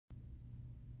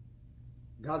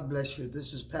God bless you.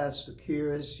 This is Pastor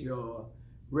Kiris, your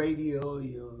radio,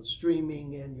 your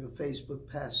streaming, and your Facebook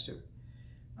pastor.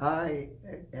 I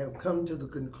have come to the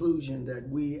conclusion that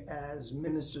we as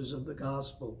ministers of the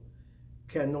gospel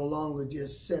can no longer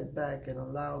just sit back and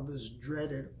allow this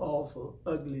dreaded, awful,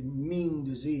 ugly, mean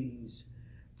disease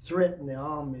threaten the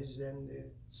armies and the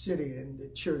city and the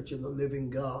church of the living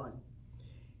God.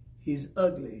 He's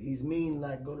ugly. He's mean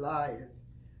like Goliath.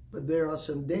 But there are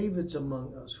some Davids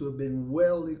among us who have been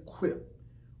well equipped.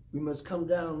 We must come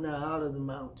down now out of the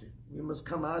mountain. We must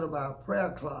come out of our prayer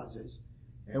closets,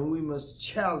 and we must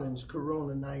challenge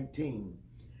Corona-19.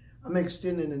 I'm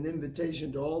extending an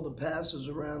invitation to all the pastors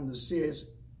around the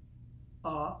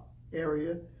CSR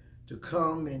area to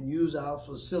come and use our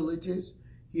facilities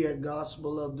here at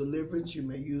Gospel of Deliverance. You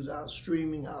may use our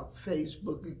streaming, our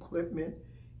Facebook equipment.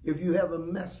 If you have a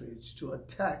message to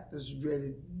attack this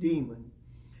dreaded demon,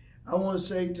 I want to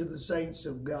say to the saints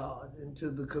of God and to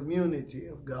the community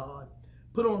of God,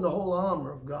 put on the whole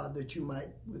armor of God that you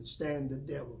might withstand the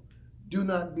devil. Do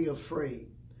not be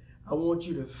afraid. I want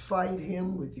you to fight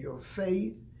him with your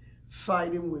faith,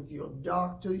 fight him with your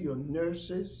doctor, your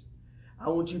nurses. I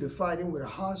want you to fight him with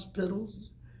hospitals,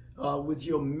 with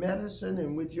your medicine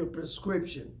and with your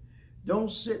prescription. Don't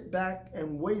sit back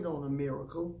and wait on a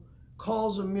miracle.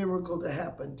 Cause a miracle to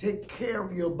happen. Take care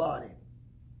of your body.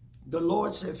 The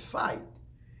Lord said, fight,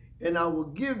 and I will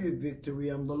give you victory.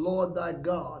 I'm the Lord thy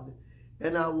God,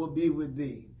 and I will be with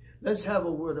thee. Let's have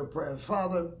a word of prayer.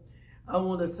 Father, I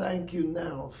want to thank you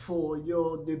now for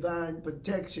your divine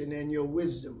protection and your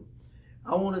wisdom.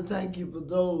 I want to thank you for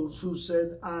those who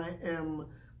said, I am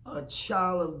a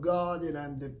child of God, and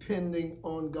I'm depending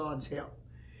on God's help.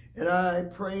 And I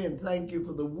pray and thank you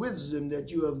for the wisdom that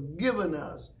you have given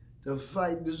us to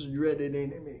fight this dreaded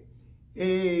enemy.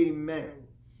 Amen.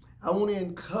 I want to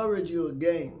encourage you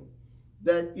again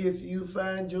that if you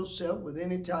find yourself with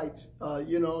any type,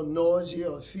 nausea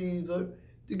or fever,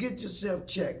 to get yourself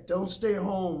checked. Don't stay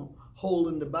home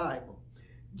holding the Bible.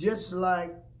 Just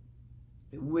like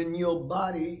when your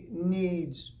body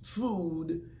needs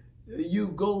food, you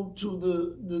go to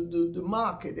the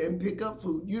market and pick up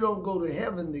food. You don't go to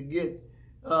heaven to get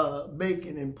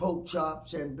bacon and pork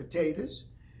chops and potatoes.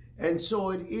 And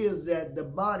so it is that the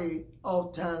body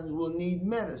oftentimes will need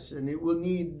medicine. It will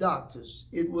need doctors.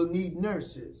 It will need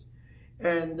nurses.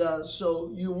 And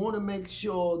so you want to make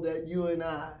sure that you and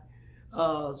I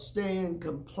stay in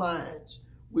compliance.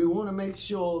 We want to make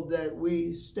sure that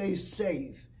we stay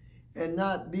safe and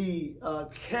not be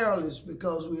careless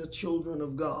because we are children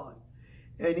of God.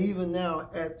 And even now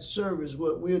at the service,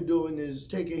 what we're doing is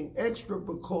taking extra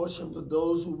precaution for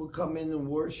those who will come in and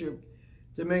worship,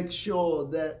 to make sure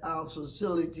that our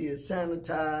facility is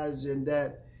sanitized and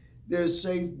that there's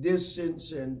safe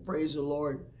distance, and praise the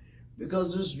Lord,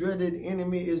 because this dreaded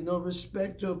enemy is no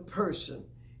respecter of person.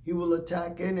 He will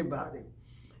attack anybody.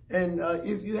 And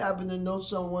if you happen to know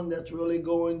someone that's really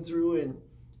going through and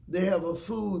they have a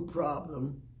food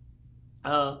problem,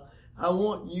 I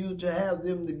want you to have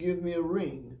them to give me a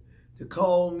ring, to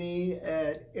call me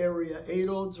at area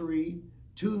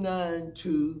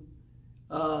 803-292,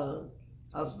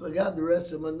 I forgot the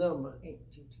rest of my number.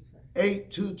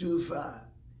 8225.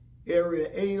 Area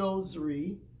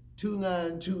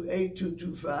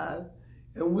 803-292-8225.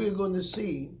 And we're going to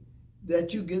see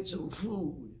that you get some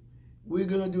food. We're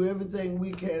going to do everything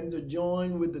we can to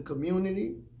join with the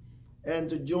community and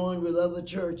to join with other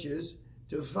churches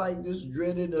to fight this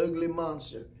dreaded, ugly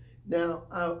monster. Now,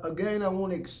 again, I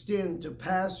want to extend to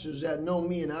pastors that know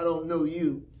me and I don't know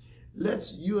you.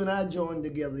 Let's you and I join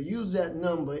together. Use that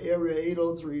number, area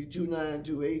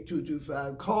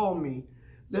 803-292-8225. Call me.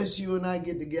 Let's you and I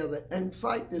get together and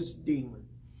fight this demon.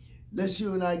 Let's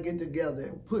you and I get together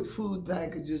and put food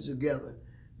packages together.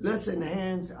 Let's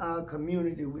enhance our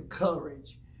community with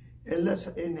courage. And let's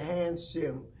enhance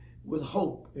them with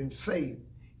hope and faith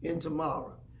in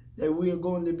tomorrow, that we are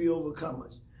going to be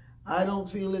overcomers. I don't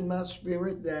feel in my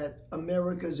spirit that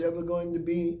America is ever going to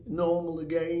be normal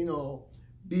again or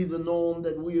be the norm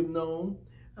that we have known.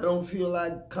 I don't feel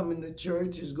like coming to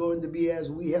church is going to be as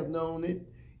we have known it.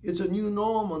 It's a new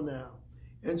normal now.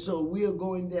 And so we are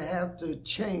going to have to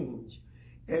change,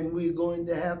 and we're going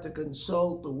to have to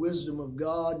consult the wisdom of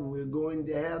God, and we're going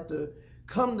to have to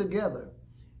come together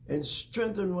and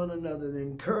strengthen one another and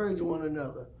encourage one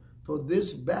another. For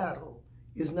this battle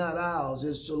is not ours,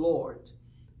 it's the Lord's.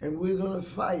 And we're going to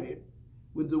fight it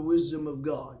with the wisdom of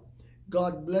God.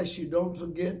 God bless you. Don't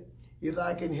forget, if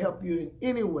I can help you in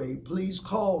any way, please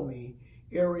call me,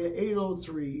 area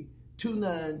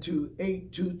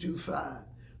 803-292-8225.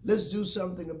 Let's do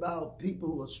something about people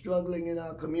who are struggling in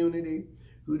our community.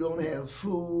 who don't have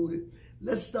food.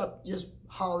 Let's stop just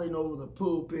hollering over the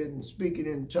pulpit and speaking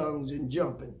in tongues and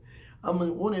jumping. I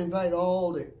want to invite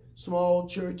all the small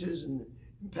churches and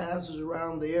pastors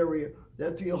around the area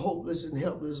that feel hopeless and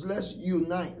helpless. Let's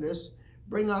unite. Let's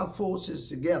bring our forces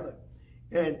together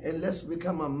and let's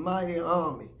become a mighty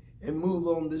army and move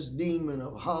on this demon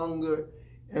of hunger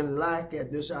and lack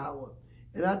at this hour.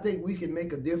 And I think we can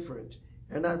make a difference.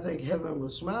 And I think heaven will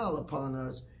smile upon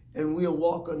us and we'll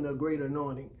walk under a great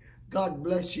anointing. God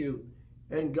bless you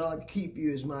and God keep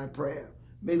you is my prayer.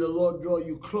 May the Lord draw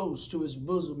you close to his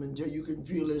bosom until you can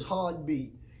feel his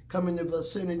heartbeat. Come in the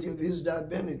vicinity of his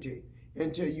divinity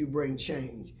until you bring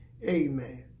change.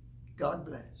 Amen. God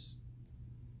bless.